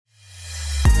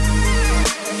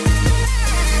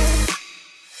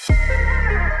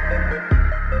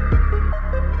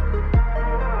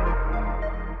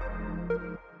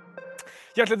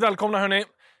Hjärtligt välkomna hörni.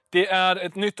 Det är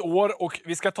ett nytt år och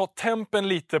vi ska ta tempen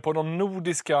lite på de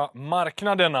nordiska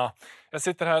marknaderna. Jag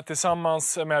sitter här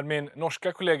tillsammans med min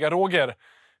norska kollega Roger.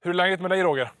 Hur är läget med dig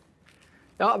Roger?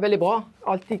 Ja, väldigt bra.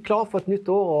 Alltid klar för ett nytt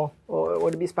år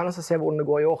och det blir spännande att se hur det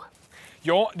går i år.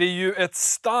 Ja, det är ju ett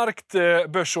starkt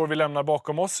börsår vi lämnar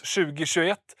bakom oss.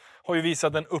 2021 har ju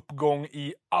visat en uppgång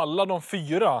i alla de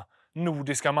 4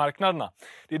 nordiska marknaderna.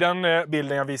 Det är den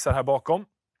bilden jag visar här bakom.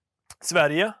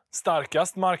 Sverige,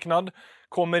 starkast marknad,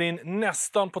 kommer in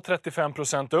nästan på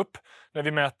 35% upp när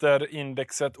vi mäter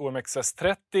indexet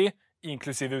OMXS30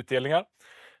 inklusive utdelningar.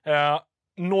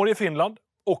 Norge, Finland,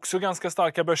 också ganska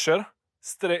starka börser,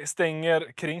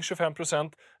 stänger kring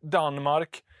 25%.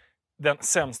 Danmark, den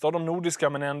sämsta av de nordiska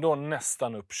men ändå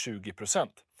nästan upp 20%.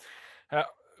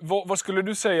 Vad skulle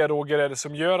du säga Roger är det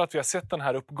som gör att vi har sett den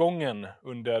här uppgången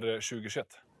under 2021?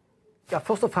 Ja,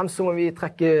 först och främst så må vi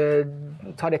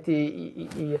ta det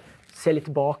se lite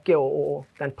tillbaka och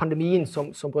den pandemin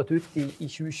som bröt ut i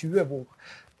 2020 hvor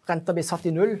räntan blev satt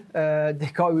i null.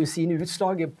 Det gav ju sina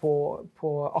utslag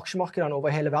på aktiemarknaden över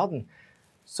hela världen.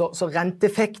 Så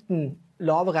ränteeffekten,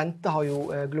 lave ränta har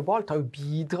ju globalt har ju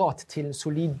bidragit till en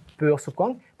solid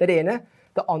börsuppgång. Det är det ena.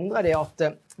 Det andra är det att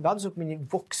världsekonomin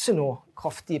växer nu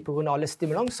kraftigt på grund av alla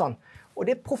stimulanser. Och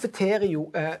det profiterar ju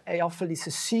i alla fall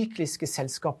dessa cykliska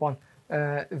sällskapen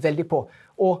väldigt på.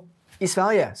 Och i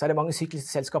Sverige så är det många cykliska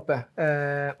sällskap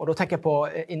och då tänker jag på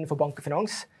innanför bank och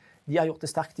finans. De har gjort det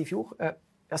starkt i fjol. Jag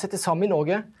har sett det samma i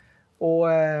Norge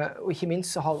och inte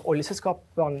minst så har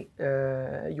oljeselskapen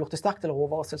gjort det starkt eller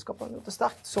råvaruselskapen gjort det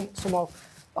starkt som har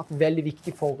varit väldigt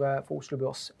viktigt för Oslo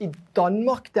Børs. I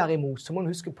Danmark däremot så må man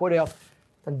huska på det att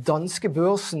den danska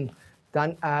börsen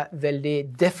den är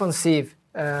väldigt defensiv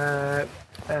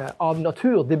av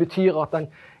natur. Det betyder att den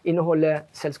innehåller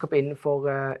sällskap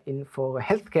innanför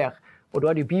healthcare. Och då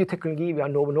är det ju bioteknologi, vi har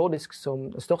Novo Nordisk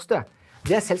som det största.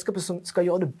 Det är sällskapet som ska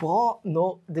göra det bra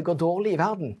när det går dåligt i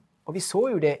världen. Och vi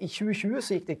såg ju det, i 2020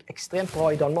 så gick det extremt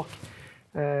bra i Danmark.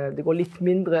 Det går lite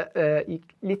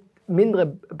mindre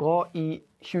bra i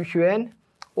 2021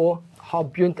 och har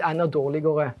begynt ännu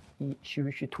dåligare i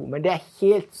 2022. Men det är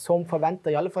helt som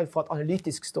förväntat, i alla fall för ett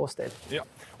analytiskt ståsted. Ja,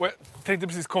 och jag tänkte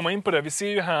precis komma in på det. Vi ser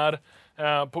ju här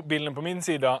på bilden på min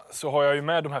sida så har jag ju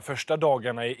med de här första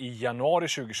dagarna i januari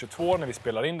 2022 när vi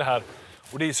spelar in det här.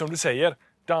 Och det är som du säger,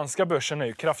 danska börsen är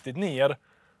ju kraftigt ner.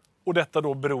 Och detta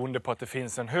då beroende på att det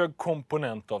finns en hög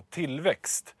komponent av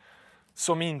tillväxt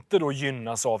som inte då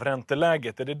gynnas av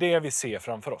ränteläget. Är det vi ser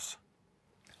framför oss?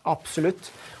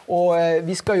 Absolut. Och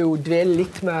vi ska ju dvela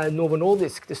lite med Novo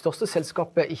Nordisk, det största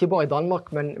sällskapet, inte bara i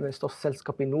Danmark, men det största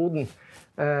sällskapet i Norden,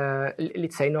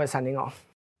 lite senare i sändningen.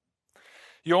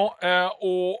 Ja,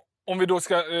 och om vi då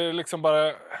ska liksom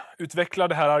bara utveckla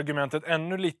det här argumentet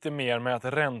ännu lite mer med att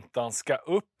räntan ska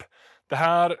upp. Det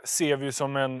här ser vi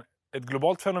som ett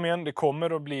globalt fenomen. Det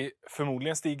kommer att bli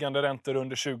förmodligen stigande räntor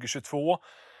under 2022.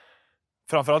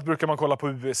 Framförallt brukar man kolla på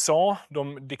USA.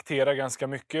 De dikterar ganska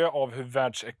mycket av hur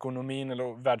världsekonomin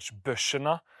eller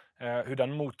världsbörserna, hur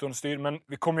den motorn styr. Men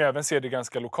vi kommer ju även se det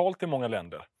ganska lokalt i många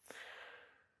länder.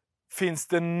 Finns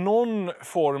det någon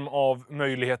form av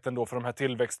möjligheten då för de här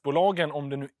tillväxtbolagen om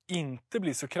det nu inte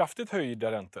blir så kraftigt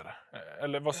höjda räntor?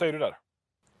 Eller vad säger du där?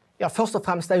 Ja, först och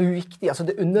främst är det ju viktigt. Alltså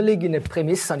det underliggande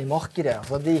premissen i marknaden.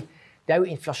 Alltså det är ju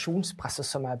inflationspresset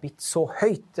som är blivit så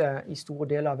högt i stora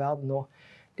delar av världen. Och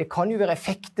det kan ju vara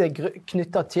effekter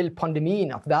knyttet till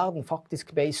pandemin, att världen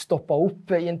faktiskt blir stoppad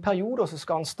upp i en period och så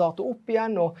ska den starta upp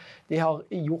igen. Och det har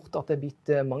gjort att det har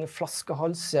blivit många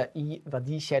flaskehalser i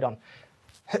värdekedjan.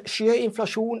 Skyhøy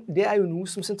inflasjon, det er jo noe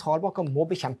som sentralbanker må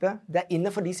bekjempe. Det er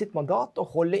innenfor de sitt mandat å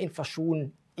holde inflasjonen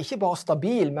ikke bare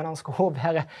stabil, men han skal også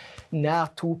være nær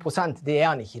 2%. Det er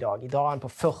han ikke i dag. I dag er han på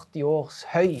 40 års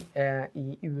høy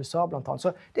i USA blant annet.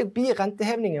 Så det blir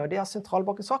rentehevninger, og det har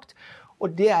sentralbanken sagt.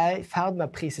 Og det er i ferd med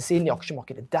å prises inn i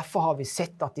aksjemarkedet. Derfor har vi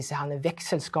sett at disse herne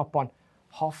vekstselskapene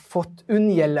har fått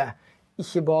unngjelde,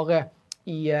 ikke bare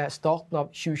i starten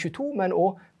av 2022, men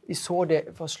også vi så det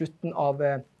fra slutten av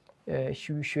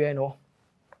 2021 år.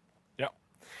 Ja.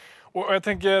 Och jag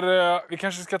tänker vi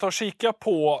kanske ska ta och kika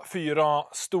på 4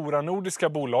 stora nordiska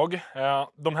bolag.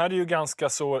 De här är ju ganska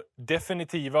så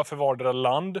definitiva för vardera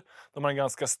land. De har en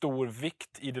ganska stor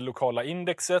vikt i det lokala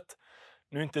indexet.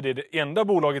 Nu är inte det enda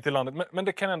bolaget i landet, men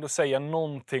det kan ändå säga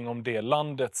någonting om det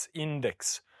landets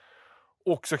index.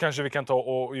 Och så kanske vi kan ta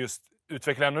och just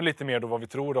utveckla ännu lite mer då vad vi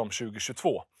tror om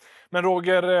 2022. Men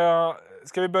Roger,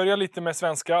 ska vi börja lite med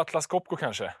svenska Atlas Copco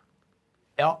kanske?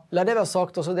 Ja, lad det være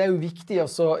sagt. Altså, det er jo viktig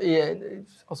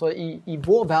i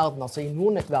vår verden, altså i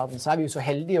Nordnet-verden, så er vi jo så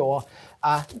heldige og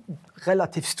er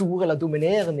relativt store eller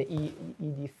dominerende i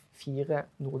de 4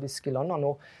 nordiske landene.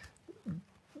 Og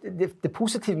det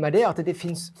positive med det at det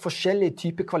finnes forskjellige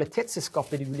typer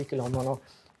kvalitetsselskaper i de ulike landene.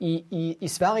 I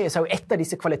Sverige så er jo et av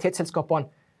disse kvalitetsselskapene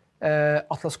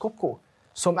Atlas Copco,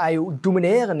 som er jo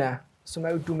dominerende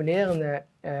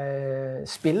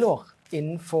spiller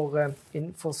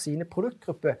innenfor sine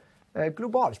produktgrupper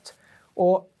globalt.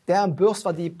 Og det er en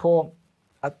børsverdi på,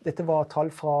 dette var tall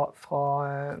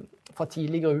fra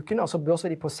tidligere uken, altså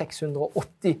børsverdi på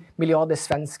 680 milliarder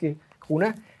svenske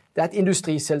kroner. Det er et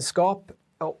industriselskap,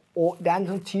 og det er en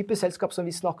sånn type selskap som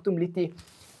vi snakket om litt i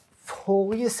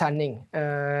forrige sending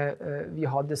vi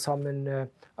hadde sammen,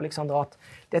 Alexander, at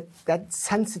det er et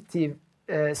sensitivt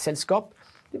selskap.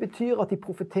 Det betyr at de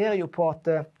profiterer jo på at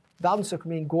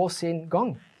verdensøkonomien går sin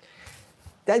gang.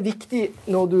 Det er viktig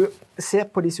når du ser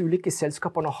på disse ulike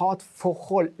selskapene å ha et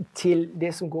forhold til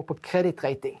det som går på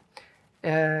kredittrating.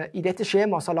 I dette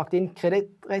skjemaet så har jeg lagt inn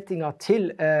kredittratinger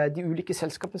til de ulike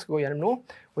selskapene skal gå gjennom nå,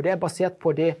 og det er basert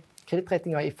på det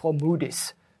kredittratinger fra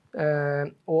Moody's.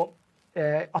 Og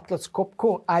Atlas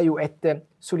Copco er jo et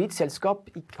solid selskap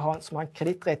som har en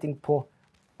kredittrating på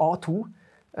A2.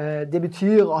 Det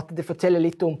betyr at det forteller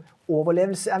litt om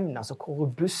overlevelsesevnen, altså hvor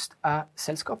robust er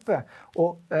selskapet.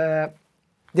 Og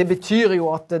det betyr jo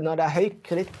at når det er høy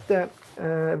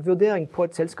kredittvurdering på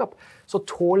et selskap, så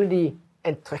tåler de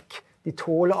en trøkk. De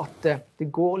tåler at det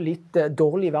går litt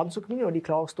dårlig i verdensøkonomien, og de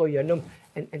klarer å stå gjennom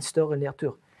en større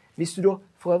nedtur. Hvis du da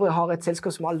for øvrig har et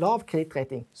selskap som har lav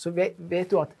kredittrating, så vet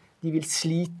du at de vil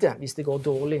slite hvis det går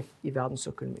dårlig i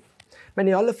verdensøkonomien. Men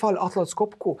i alle fall Atlas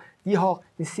Copco, de har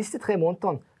de siste 3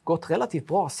 månedene gått relativt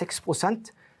bra,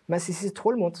 6%, mens de siste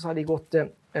 12 måneder så har de gått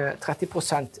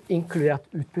 30%, inkludert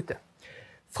utbytte.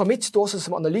 Fra mitt ståsted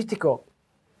som analytiker,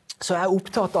 så er jeg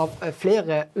opptatt av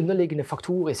flere underliggende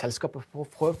faktorer i selskapet for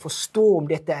å prøve å forstå om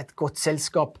dette er et godt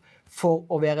selskap for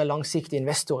å være langsiktig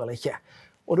investor eller ikke.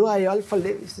 Og da er i alle fall,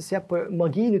 hvis du ser på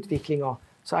marginutviklingen,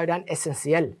 så er den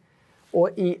essensiell.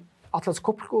 Og i Atlas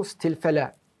Copcos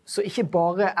tilfelle, så ikke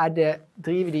bare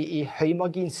driver de i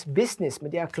høymargins business,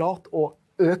 men de har klart å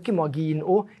øke marginen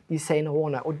også de senere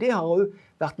årene. Og det har også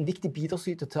vært en viktig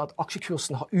bidragsyter til at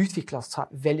aksjekursen har utviklet seg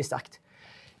veldig sterkt.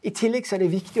 I tillegg så er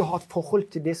det viktig å ha et forhold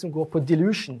til det som går på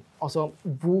dilution, altså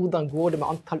hvordan går det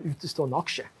med antall utestående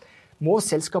aksjer. Må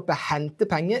selskapet hente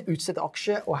penger, utsette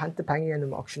aksjer og hente penger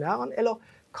gjennom aksjonærene, eller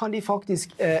kan de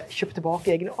faktisk kjøpe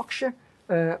tilbake egne aksjer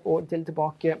og dele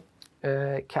tilbake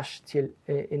cash til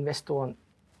investoren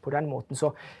på den måten.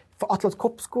 Så for Atlas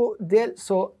Copco del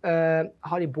så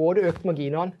har de både økt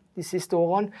marginene de siste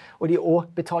årene, og de har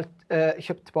også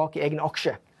kjøpt tilbake egne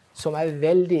aksjer, som er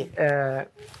veldig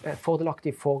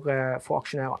fordelaktig for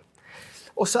aksjonærene.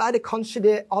 Og så er det kanskje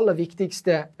det aller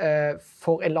viktigste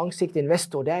for en langsiktig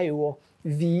investor, det er jo å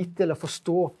vite eller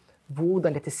forstå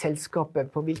hvordan dette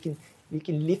selskapet, på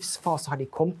hvilken livsfase har de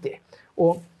kommet i.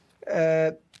 Og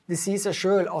det sier seg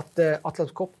selv at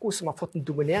Atlas Copco, som har fått en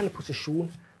dominerende posisjon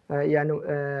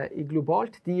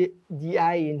globalt, de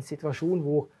er i en situasjon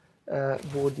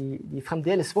hvor de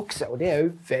fremdeles vokser, og det er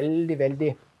jo veldig,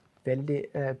 veldig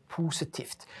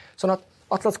positivt. Sånn at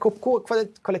Atlas Copco,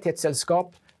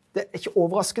 kvalitetsselskap, det er ikke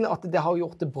overraskende at det har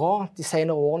gjort det bra de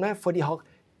senere årene, for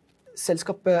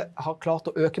selskapet har klart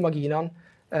å øke marginene,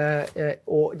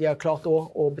 og de har klart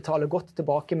å betale godt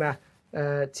tilbake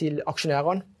til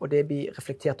aksjonærene, og det blir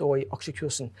reflektert også i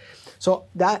aksjekursen. Så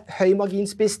det er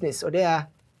høymarginsbusiness, og det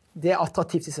er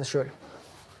attraktivt i seg selv.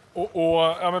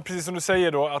 Ja, men precis som du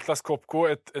säger då, Atlas Copco,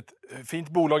 ett fint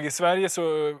bolag i Sverige,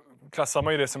 så klassar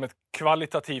man ju det som ett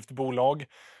kvalitativt bolag.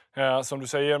 Som du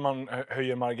säger, man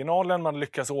höjer marginalen, man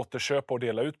lyckas återköpa och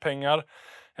dela ut pengar.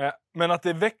 Men att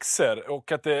det växer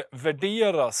och att det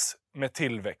värderas med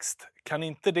tillväxt, kan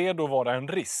inte det då vara en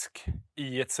risk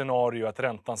i ett scenario att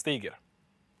räntan stiger?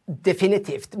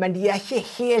 Definitivt, men de er ikke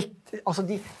helt, altså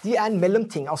de er en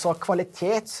mellomting, altså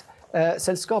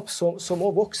kvalitetsselskap som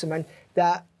må vokse, men det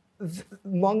er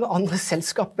mange andre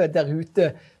selskaper der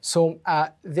ute som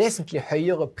er vesentlig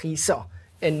høyere priser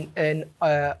enn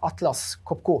Atlas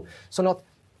Copco. Sånn at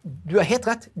du har helt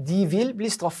rett, de vil bli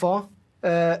straffet,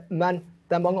 men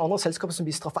det er mange andre selskaper som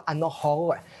blir straffet enda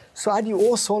hardere. Så er det jo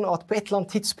også sånn at på et eller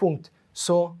annet tidspunkt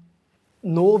så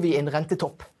når vi en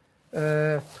rentetopp.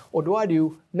 Og da er det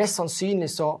jo mest sannsynlig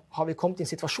så har vi kommet i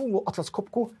en situasjon hvor Atlas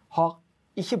Copco har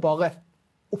ikke bare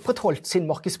opprettholdt sin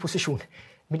markedsposisjon,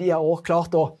 men de har også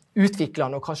klart å utvikle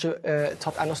den og kanskje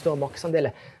tatt enda større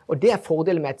markedsandeler. Og det er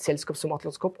fordelen med et selskap som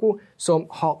Atlas Copco, som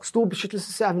har stor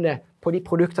beskyttelsesevne på de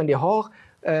produktene de har,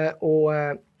 og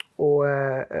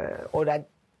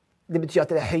det betyr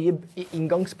at det er høye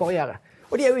inngangsbarriere.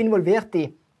 Og de er jo involvert i,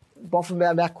 bare for å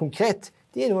være mer konkret,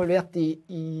 de involvert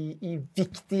i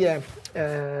viktige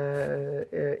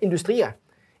industrier.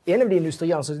 En av de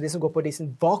industriene, altså det som går på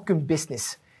vacuum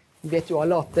business, vi vet jo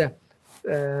alle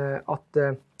at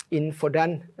innenfor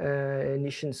den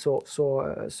nisjen så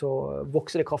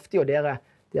vokser det kraftig, og der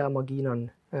er marginene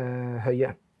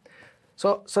høye.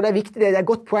 Så det er viktig, det er et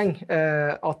godt poeng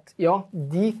at ja,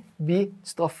 de blir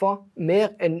straffet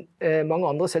mer enn mange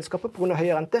andre selskaper på grunn av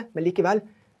høye rente, men likevel,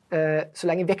 så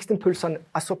lenge vekstimpulsene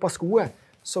er såpass gode,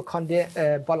 så kan det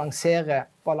balansere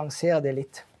det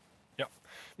litt. Ja,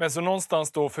 men så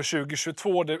någonstans då för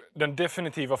 2022, den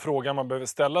definitiva frågan man behöver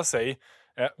ställa sig,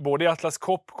 både i Atlas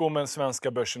Copco men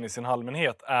svenska börsen i sin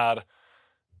allmänhet,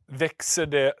 växer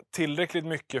det tillräckligt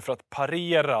mycket för att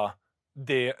parera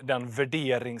den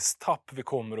värderingstapp vi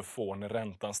kommer att få när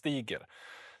räntan stiger?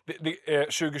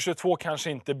 2022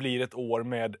 kanske inte blir ett år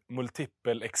med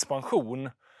multipel expansion,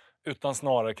 utan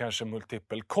snarare kanske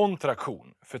multipel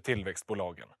kontraktion för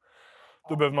tillväxtbolagen.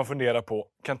 Då behöver man fundera på,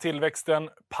 kan tillväxten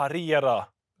parera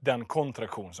den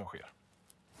kontraktion som sker?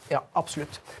 Ja,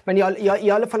 absolutt. Men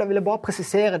i alle fall vil jeg bare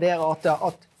presisere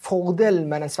at fordelen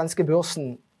med den svenske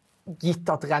børsen, gitt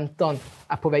at rentene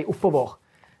er på vei oppover,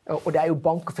 og det er jo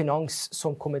bank og finans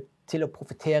som kommer til å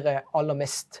profitere aller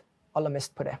mest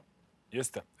på det.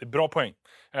 Just det, det är bra poäng.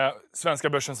 Svenska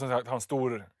börsen som sagt har en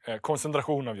stor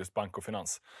koncentration av just bank och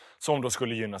finans som då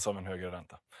skulle gynnas av en högre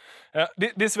ränta.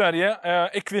 Det är Sverige.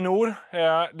 Equinor,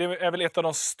 det är väl ett av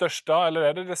de största, eller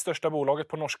är det största bolaget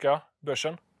på norska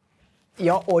börsen?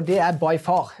 Ja, og det er by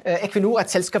far. Equinor er et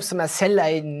selskap som jeg selv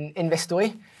er en investor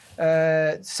i.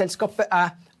 Selskapet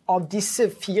av disse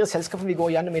 4 selskapene vi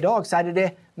går gjennom i dag, så er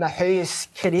det med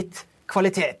høyest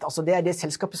kredittkvalitet. Altså det er det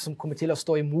selskapet som kommer til å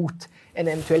stå imot en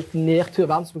eventuelt nedtur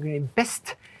verdensøkonomien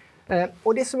best.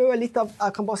 Og det som er litt av,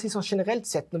 jeg kan bare si sånn generelt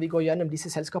sett når vi går gjennom disse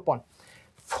selskapene,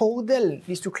 fordelen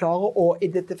hvis du klarer å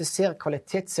identifisere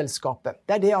kvalitetsselskapet,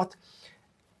 det er det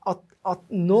at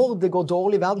når det går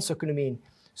dårlig i verdensøkonomien,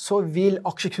 så vil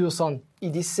aksjekursene i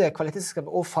disse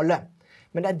kvalitetsselskapene også falle.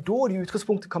 Men det er da du i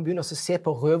utgangspunktet kan begynne å se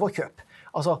på røverkjøp.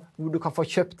 Altså hvor du kan få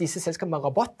kjøpt disse selskapene med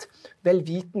rabatt, vel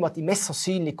viten at de mest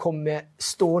sannsynlig kommer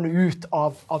stående ut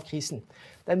av krisen.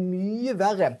 Det er mye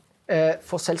verre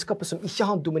for selskaper som ikke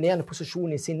har en dominerende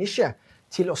posisjon i sin nisje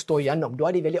til å stå igjennom. Da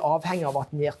er de veldig avhengig av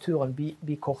at nedturen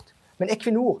blir kort. Men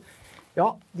Equinor,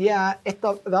 ja, de er et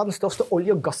av verdens største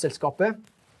olje- og gasselskaper,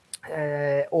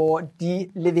 og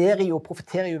de leverer jo og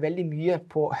profiterer jo veldig mye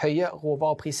på høye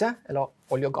råvarepriser, eller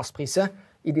olje- og gasspriser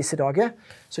i disse dager,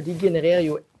 så de genererer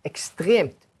jo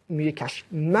ekstremt mye cash.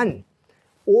 Men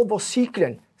over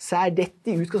syklen så er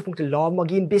dette i utgangspunktet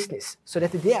lavmargin business. Så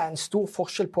det er en stor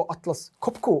forskjell på Atlas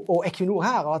Copco og Equinor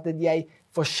her, at de er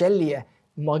forskjellige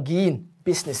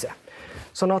margin-businesser.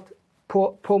 Sånn at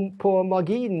på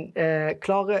marginen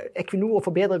klarer Equinor å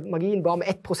forbedre marginen bare med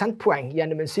 1 prosentpoeng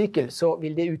gjennom en sykkel, så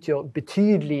vil det utgjøre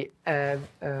betydelig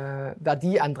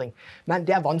verdiendring. Men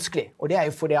det er vanskelig, og det er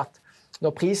jo fordi at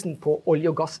når prisen på olje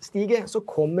og gass stiger, så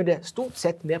kommer det stort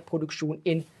sett mer produksjon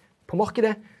inn på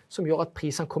markedet, som gjør at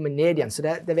prisene kommer ned igjen. Så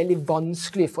det er veldig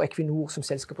vanskelig for Equinor som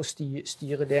selskap å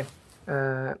styre det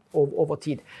over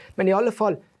tid. Men i alle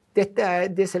fall, dette er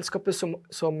det selskapet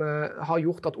som har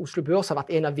gjort at Oslo Børs har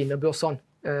vært en av vinnerbørsene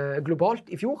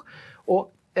globalt i fjor, og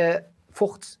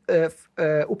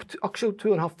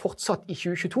aksjeturen har fortsatt i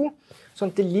 2022,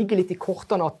 sånn at det ligger litt i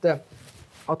kortene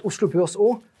at Oslo Børs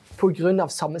også, på grunn av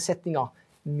sammensetninger,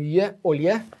 mye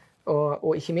olje,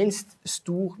 og ikke minst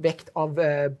stor vekt av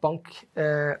bank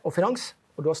og finans,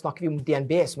 og da snakker vi om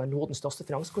DNB, som er Nordens største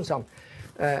finanskonsern.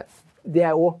 Det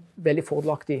er også veldig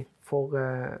fordelaktig for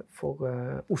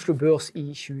Oslo Børs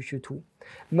i 2022.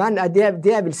 Men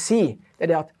det jeg vil si, er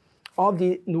det at av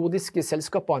de nordiske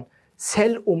selskapene,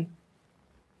 selv om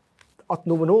at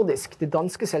Novo Nordisk, det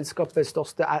danske selskapet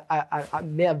største, er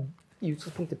mer i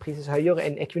utgangspunktet prises høyere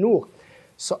enn Equinor,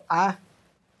 så er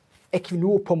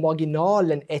Equinor på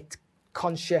marginalen et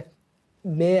kanskje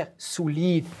mer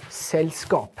solid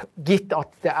selskap, gitt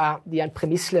at de er en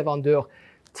premissleverandør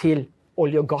til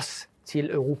olje og gass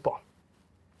til Europa.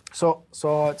 Så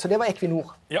det var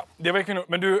Equinor. Ja, det var Equinor.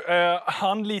 Men du,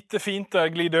 han lite fint där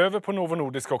glider över på Novo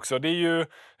Nordisk också. Det är ju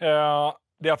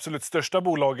det absolut största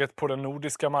bolaget på den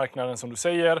nordiska marknaden som du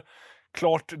säger.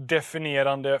 Klart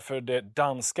definierande för det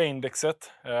danska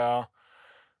indexet.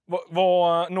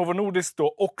 Var Novo Nordisk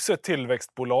då också ett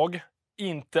tillväxtbolag?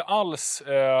 Inte alls,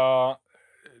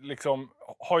 liksom,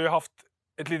 har ju haft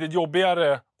ett lite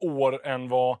jobbigare år än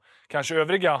vad kanske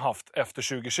övriga har haft efter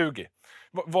 2020.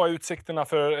 Vad är utsikterna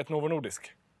för ett Novo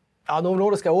Nordisk? Ja, Novo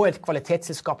Nordisk er også et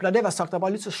kvalitetsselskap. Det var sagt, jeg har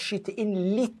bare lyst til å skyte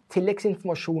inn litt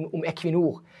tilleggsinformasjon om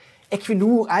Equinor.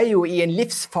 Equinor jo i en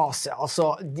livsfase,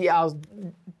 altså de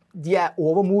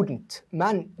overmodent,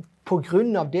 men på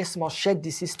grunn av det som har skjedd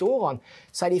de siste årene,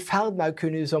 så de i ferd med å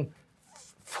kunne liksom,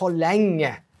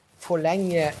 forlenge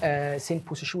sin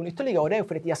posisjon ytterligere, og det jo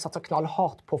fordi de har satset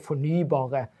knallhardt på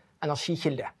fornybare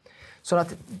energikilder. Sånn at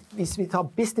hvis vi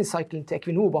tar business cyclen til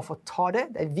Equinor, bare for å ta det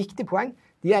et viktig poeng,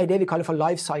 de i det vi kaller for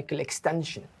life cycle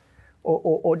extension.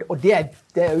 Og det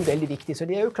jo veldig viktig. Så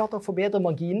de jo klart å forbedre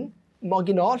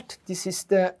marginalt de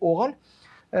siste årene.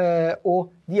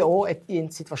 Og de også i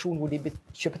en situasjon hvor de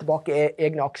kjøper tilbake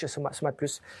egne aksjer som et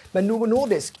pluss. Men Novo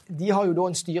Nordisk, de har jo da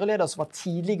en styreleder som var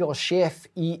tidligere sjef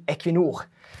i Equinor.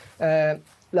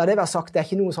 La det være sagt, det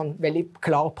ikke noen sånn veldig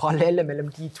klare paralleller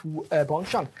mellom de to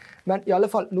bransjene. Men i alle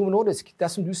fall, Novo Nordisk, det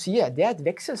som du sier, det et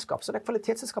vekstselskap, så det et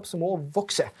kvalitetsselskap som må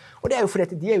vokse. Og det jo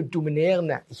fordi de jo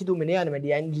dominerende, ikke dominerende, men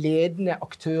de en ledende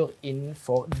aktør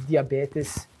innenfor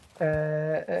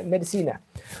diabetesmedisiner.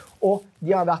 Og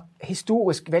de har vært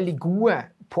historisk veldig gode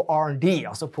på R&D,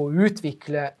 altså på å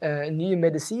utvikle nye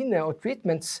medisiner og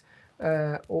treatments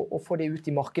og få det ut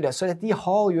i markedet. Så de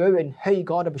har jo en høy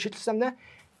grad av beskyttelsesevne.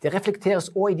 Det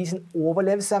reflekteres også i de sin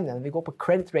overlevelsesevne. Vi går på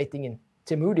credit-ratingen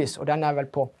til Moody's, og den vel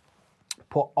på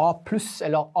A+,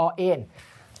 eller A1.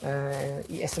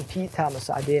 I S&P-termer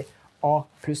så det A+.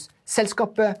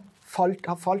 Selskapet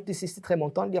har falt de siste 3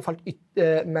 månedene. De har falt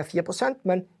med 4%,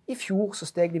 men i fjor så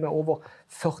steg de med over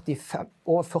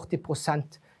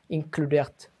 40%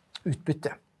 inkludert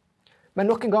utbytte. Men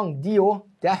nok en gang, det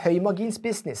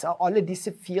høymarginsbusiness. Av alle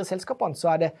disse 4 selskapene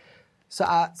så det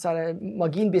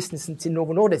marginbusinessen til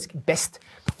Novo Nordisk best.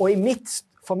 Og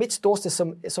for mitt ståsted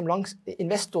som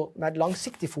investor med et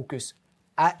langsiktig fokus,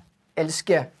 jeg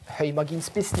elsker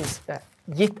høymarginsbusiness,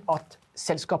 gitt at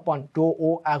selskapene da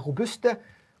også robuste,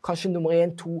 kanskje nummer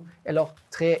 1, 2 eller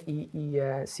 3 i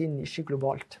sin nisje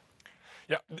globalt.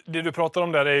 Ja, det du pratar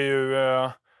om där ju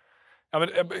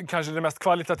kanske det mest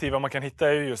kvalitativa man kan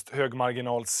hitta ju just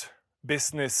högmarginals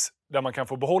business där man kan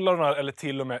få behålla den här eller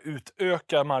till och med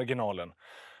utöka marginalen.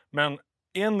 Men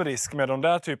en risk med de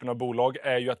där typen av bolag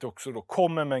ju att det också då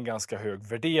kommer med en ganska hög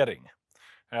värdering.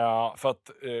 För att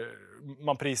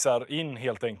man prisar in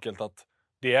helt enkelt att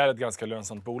det ett ganska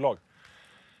lönsamt bolag.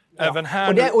 Även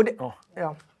här...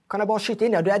 Ja. Kan jeg bare skyte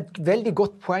inn? Ja, det et veldig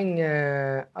godt poeng,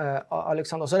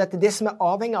 Alexander. Så det som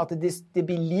avhengig av at det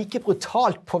blir like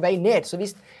brutalt på vei ned. Så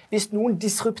hvis noen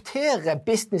disrupterer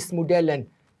businessmodellen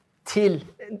til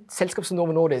selskap som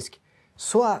Novo Nordisk,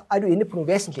 så du inne på noe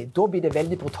vesentlig. Da blir det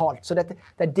veldig brutalt. Så det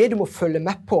det du må følge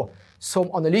med på som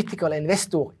analytiker eller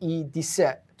investor i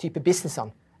disse type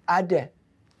businessene. Det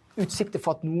utsikter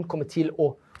for at noen kommer til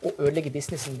å ødelegge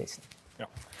businessen din? Ja.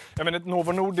 Jag menar,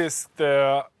 Novo Nordisk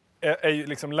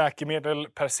liksom läkemedel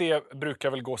per se brukar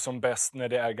väl gå som bäst när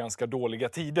det ganska dåliga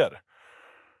tider.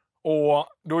 Och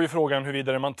då frågan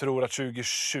huruvida man tror att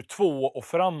 2022 och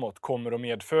framåt kommer att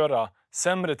medföra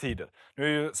sämre tider. Nu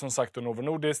ju som sagt då Novo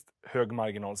Nordisk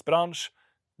högmarginalsbransch,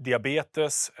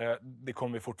 diabetes, det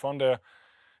kommer vi fortfarande,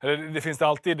 det finns det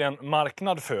alltid en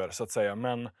marknad för så att säga,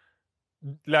 men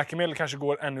läkemedel kanske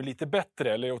går ännu lite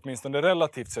bättre eller åtminstone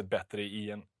relativt sett bättre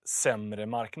i en sämre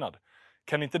marknad.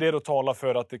 Kan inte det då tala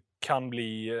för att det kan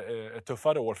bli ett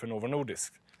tuffare år för Novo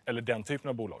Nordisk eller den typen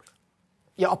av bolag?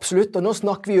 Ja, absolutt. Og nå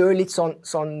snakker vi jo litt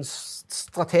sånn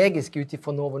strategisk ut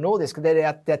fra Novo Nordisk. Og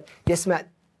det som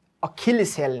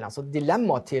akilleshælen, altså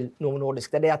dilemmaet til Novo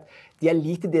Nordisk, det at de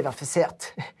lite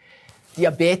diversifisert.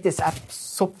 Diabetes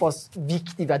såpass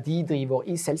viktig verdidriver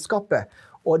i selskapet.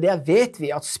 Og der vet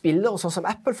vi at spillere sånn som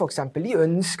Apple for eksempel, de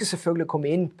ønsker selvfølgelig å komme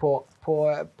inn på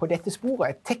dette sporet,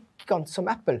 et tech-gigant som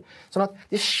Apple. Sånn at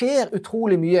det skjer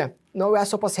utrolig mye. Nå jeg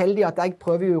såpass heldig at jeg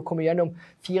prøver å komme gjennom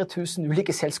 4000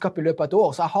 ulike selskap i løpet av et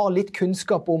år, så jeg har litt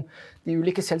kunnskap om de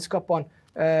ulike selskapene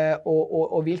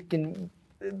og hvilken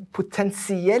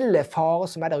potensielle farer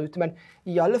som der ute. Men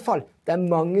i alle fall, det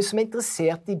mange som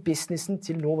interessert i businessen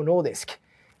til Novo Nordisk.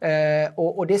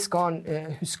 Og det skal han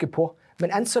huske på. Men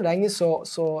enn så lenge så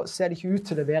ser det ikke ut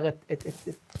til å være et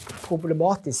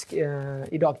problematisk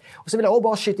i dag. Og så vil jeg også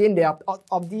bare skyte inn det at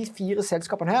av de 4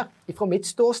 selskapene her, fra mitt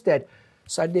ståsted,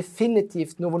 så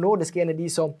definitivt Novo Nordisk en av de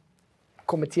som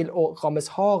kommer til å rammes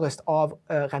hardest av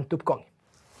renteoppgang.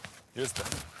 Just det.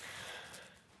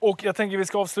 Och jag tänker vi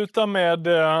ska avsluta med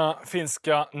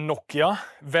finska Nokia,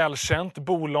 välkänt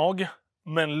bolag,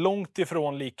 men långt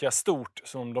ifrån lika stort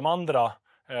som de andra.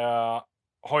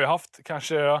 Har ju haft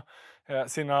kanske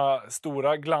sina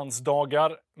stora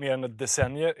glansdagar mer än ett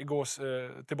decennier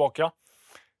tillbaka.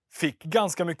 Fick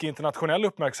ganska mycket internationell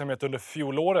uppmärksamhet under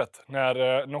fjolåret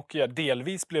när Nokia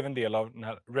delvis blev en del av den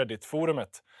här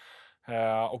Reddit-forumet.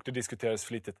 Och det diskuteras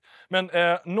flitigt. Men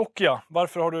Nokia,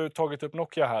 varför har du tagit upp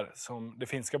Nokia här som det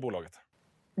finska bolaget?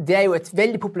 Det er jo et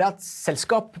veldig populært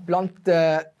selskap blant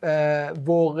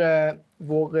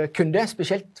vår kunde,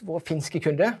 spesielt våre finske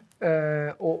kunde.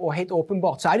 Og helt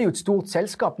åpenbart så er det jo et stort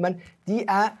selskap, men de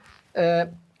er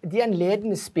en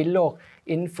ledende spiller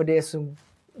innenfor det som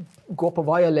går på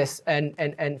wireless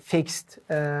and fixed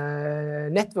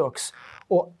networks.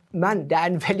 Men det er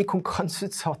en veldig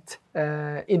konkurranseutsatt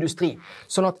industri.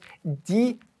 Sånn at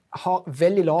de har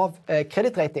veldig lav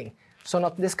kreditrating. Sånn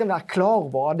at det skal være klar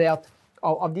over det at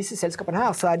av disse selskapene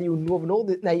her, så er det jo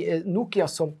Nokia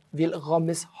som vil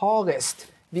rammes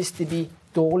hardest hvis det blir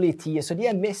dårlige tider. Så de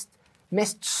er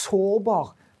mest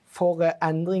sårbare for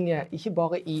endringer, ikke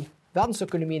bare i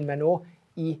verdensøkonomien, men også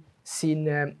i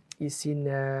sin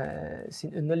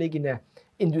underliggende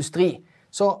industri.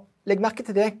 Så legg merke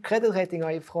til det.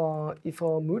 Kreditratinga fra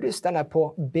Moody's, den er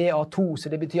på BA2, så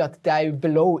det betyr at det er jo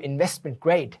below investment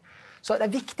grade. Så det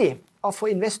er viktig at for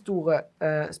investorer,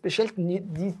 spesielt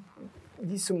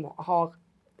de som har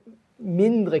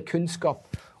mindre kunnskap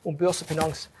om børs og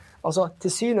finans, altså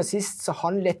til syvende og sist så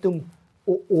handler det om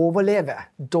å overleve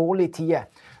dårlige tider.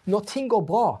 Når ting går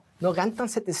bra, når rentene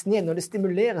settes ned, når det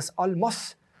stimuleres all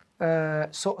masse,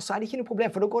 så er det ikke noe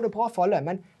problem, for da går det bra for alle.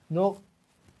 Men når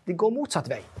det går motsatt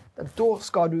vei, da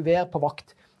skal du være på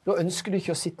vakt. Da ønsker du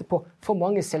ikke å sitte på for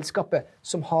mange selskaper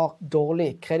som har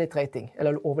dårlig kreditrating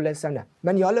eller overlevelsesevne.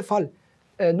 Men i alle fall,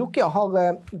 Nokia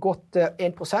har gått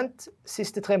 1%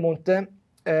 siste 3 måneder,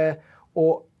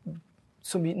 og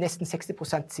som nesten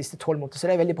 60% siste 12 måneder, så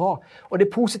det er veldig bra. Og det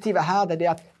positive her er det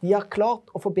at de har klart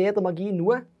å forbedre margin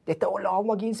noe. Dette er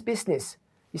lavmarginsbusiness.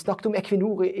 Vi snakket om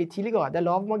Equinor tidligere, det er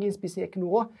lavmarginsbusiness i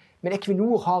Equinor også, men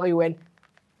Equinor har jo en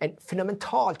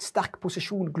fundamentalt sterk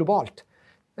posisjon globalt.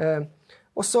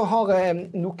 Og så har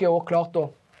Nokia også klart å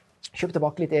kjøpe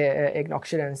tilbake litt egne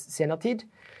aksjer den senere tid.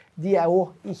 De er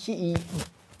også ikke i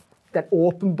den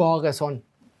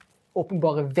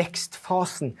åpenbare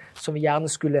vekstfasen som vi gjerne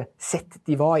skulle sett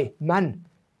de var i, men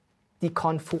de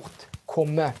kan fort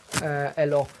komme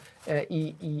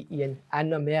i en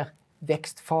enda mer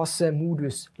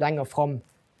vekstfasemodus lenger fram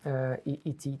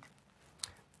i tid.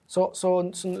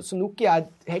 Så Nokia er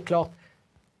helt klart,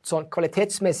 sånn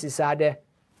kvalitetsmessig så er det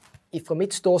fra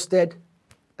mitt ståsted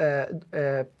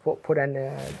på den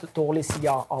dårlige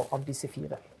siden av disse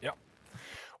 4. Ja.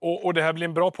 Och det här blir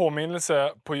en bra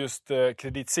påminnelse på just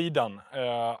kreditsidan.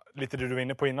 Lite det du var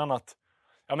inne på innan att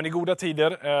men i goda tider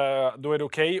då är det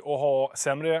okej att ha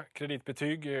sämre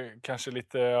kreditbetyg, kanske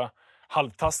lite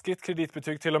halvtaskigt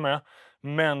kreditbetyg till och med.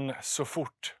 Men så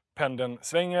fort pendeln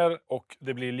svänger och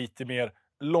det blir lite mer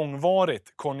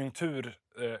långvarigt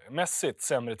konjunkturmässigt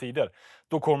sämre tider,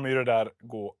 då kommer ju det där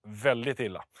gå väldigt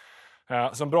illa.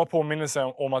 Så en bra påminnelse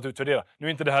om att utvärdera. Nu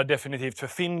är inte det här definitivt för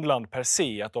Finland per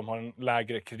se, att de har en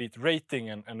lägre kreditrating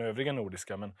än övriga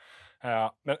nordiska,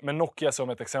 men Nokia som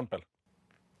ett exempel.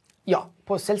 Ja,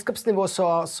 på selskapsnivå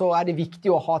så är det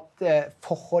viktigt att ha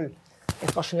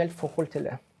ett rationellt förhåll till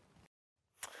det.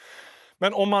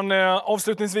 Men om man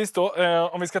avslutningsvis då,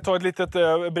 om vi ska ta ett litet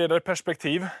bredare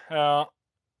perspektiv,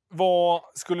 vad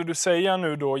skulle du säga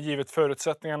nu då, givet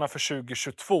förutsättningarna för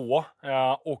 2022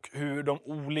 och hur de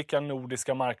olika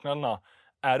nordiska marknaderna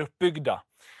är uppbyggda?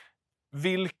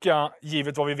 Vilka,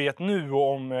 givet vad vi vet nu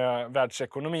om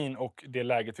världsekonomin och det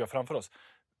läget vi har framför oss,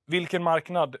 vilken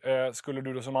marknad skulle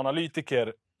du då som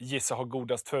analytiker gissa har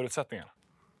godast förutsättningar?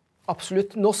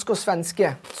 Absolutt. Norsk og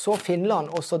svenske, så Finland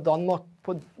og så Danmark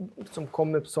som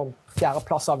kommer som 4.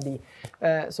 plass av de.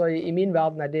 Så i min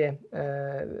verden er det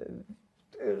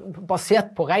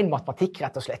basert på ren matematikk,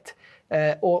 rett og slett.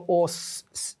 Og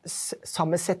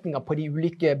sammensetninger på de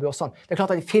ulike børsene. Det er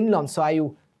klart at i Finland så er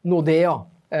jo Nordea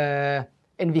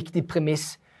en viktig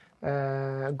premiss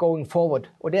going forward.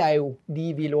 Og det er jo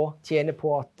de vil også tjene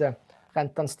på at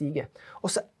renten stiger.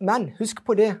 Men husk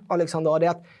på det, Alexander, det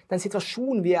at den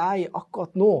situasjonen vi er i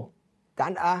akkurat nå,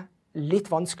 den er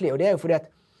litt vanskelig. Og det er jo fordi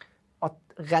at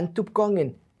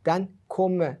renteoppgangen, den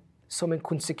kommer som en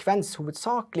konsekvens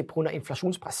hovedsakelig på grunn av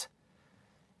inflasjonspress.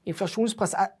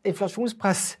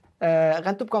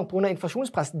 Renteoppgang på grunn av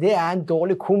inflasjonspress, det er en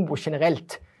dårlig kombo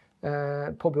generelt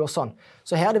på børsene.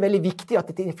 Så her er det veldig viktig at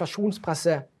dette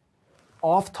inflasjonspresset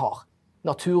avtar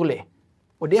naturlig.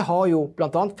 Og det har jo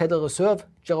blant annet Federal Reserve,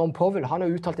 Jerome Powell, han har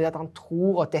uttalt at han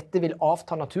tror at dette vil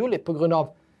avta naturlig på grunn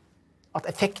av at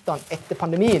effektene etter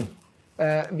pandemien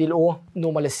vil også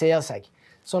normalisere seg.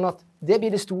 Sånn at det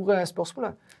blir det store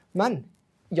spørsmålet. Men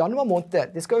januar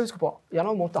måned, det skal jeg huske på,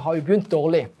 januar måned har jo begynt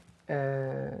dårlig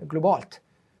globalt.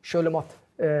 Selv om at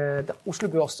Oslo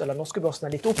Børs eller norske børsen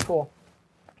er litt opp, og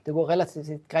det går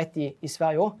relativt greit i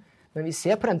Sverige også. Men vi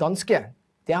ser på den danske.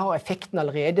 Det har effekten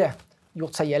allerede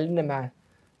gjort seg gjeldende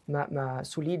med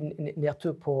solid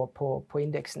nedtur på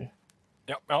indexen.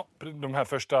 Ja, de här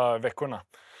första veckorna.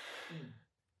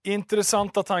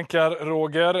 Intressanta tankar,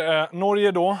 Roger.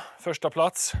 Norge då, första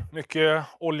plats. Mycket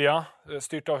olja,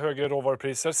 styrt av högre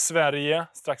råvarupriser. Sverige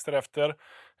strax därefter.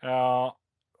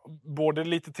 Både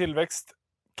lite tillväxt,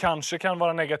 kanske kan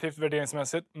vara negativt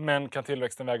värderingsmässigt, men kan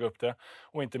tillväxten väga upp det.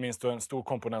 Och inte minst då en stor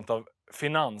komponent av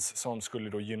finans som skulle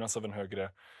då gynnas av en högre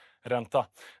ränta.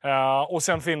 Och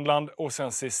sen Finland och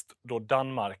sen sist då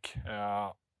Danmark.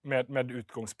 Med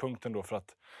utgångspunkten då för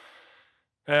att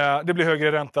det blir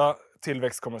högre ränta,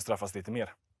 tillväxt kommer att straffas lite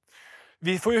mer.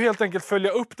 Vi får ju helt enkelt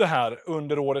följa upp det här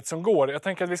under året som går. Jag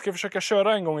tänker att vi ska försöka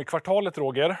köra en gång i kvartalet,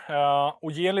 Roger,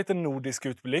 och ge en liten nordisk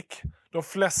utblick. De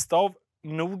flesta av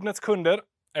Nordnets kunder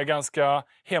är ganska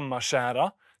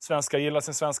hemmakära. Svenskar gillar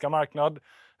sin svenska marknad,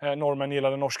 norrmän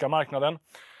gillar den norska marknaden.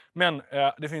 Men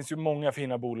det finns ju många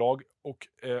fina bolag och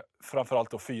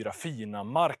framförallt då 4 fina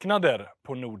marknader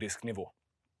på nordisk nivå.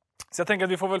 Så jag tänker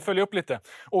att vi får väl följa upp lite.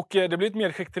 Och det blir ett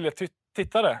medskick till er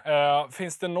tittare.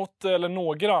 Finns det något eller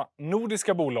några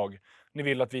nordiska bolag ni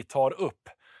vill att vi tar upp?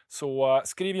 Så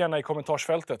skriv gärna i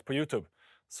kommentarsfältet på YouTube.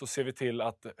 Så ser vi till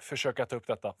att försöka ta upp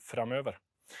detta framöver.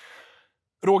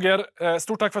 Roger,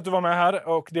 stort tack för att du var med här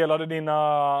och delade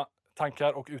dina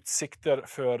tankar och utsikter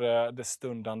för det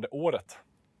stundande året.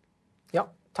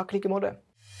 Ja, tack lika mycket.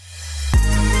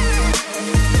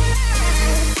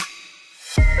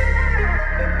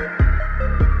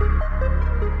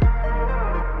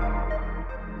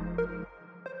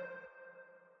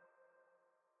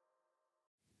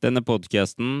 Denne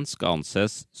podcasten skal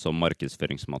anses som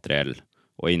markedsføringsmateriell,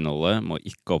 og innholdet må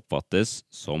ikke oppfattes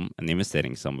som en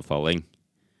investeringsanbefaling.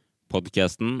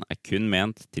 Podcasten er kun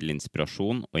ment til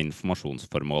inspirasjon og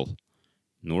informasjonsformål.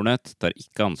 Nordnet tar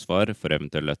ikke ansvar for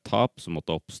eventuelle tap som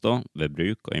måtte oppstå ved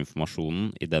bruk av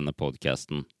informasjonen i denne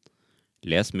podcasten.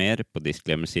 Les mer på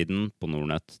disclaimer-siden på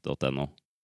nordnet.no.